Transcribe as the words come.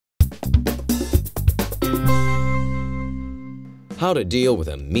How to deal with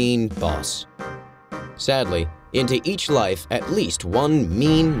a mean boss. Sadly, into each life, at least one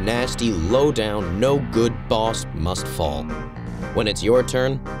mean, nasty, low-down, no-good boss must fall. When it's your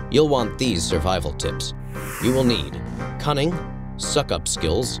turn, you'll want these survival tips. You will need cunning, suck-up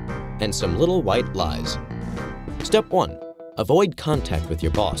skills, and some little white lies. Step 1. Avoid contact with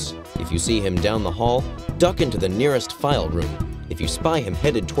your boss. If you see him down the hall, duck into the nearest file room. If you spy him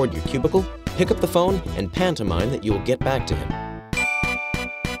headed toward your cubicle, pick up the phone and pantomime that you will get back to him.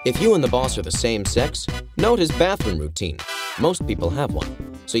 If you and the boss are the same sex, note his bathroom routine. Most people have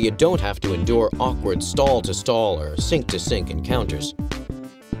one, so you don't have to endure awkward stall-to-stall or sink-to-sink encounters.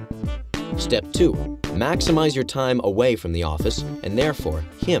 Step 2. Maximize your time away from the office, and therefore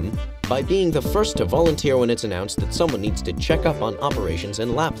him, by being the first to volunteer when it's announced that someone needs to check up on operations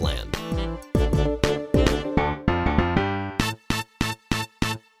in Lapland.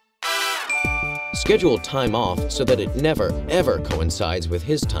 Schedule time off so that it never, ever coincides with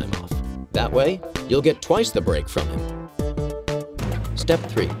his time off. That way, you'll get twice the break from him. Step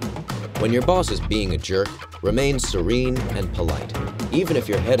 3. When your boss is being a jerk, remain serene and polite, even if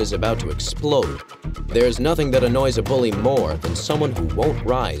your head is about to explode. There's nothing that annoys a bully more than someone who won't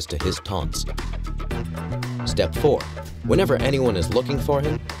rise to his taunts. Step 4. Whenever anyone is looking for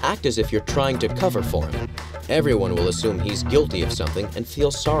him, act as if you're trying to cover for him. Everyone will assume he's guilty of something and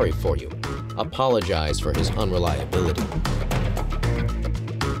feel sorry for you. Apologize for his unreliability.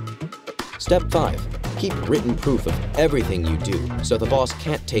 Step 5. Keep written proof of everything you do so the boss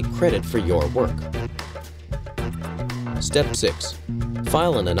can't take credit for your work. Step 6.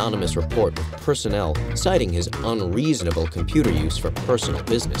 File an anonymous report with personnel citing his unreasonable computer use for personal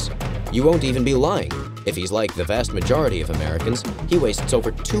business. You won't even be lying. If he's like the vast majority of Americans, he wastes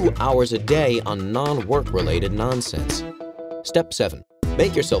over 2 hours a day on non-work-related nonsense. Step 7.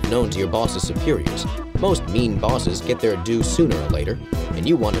 Make yourself known to your boss's superiors. Most mean bosses get their due sooner or later, and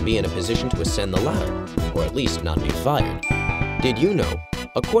you want to be in a position to ascend the ladder, or at least not be fired. Did you know,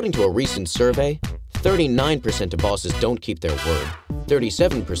 according to a recent survey, 39% of bosses don't keep their word,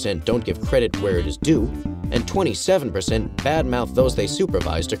 37% don't give credit where it is due, and 27% badmouth those they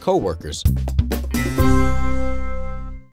supervise to coworkers.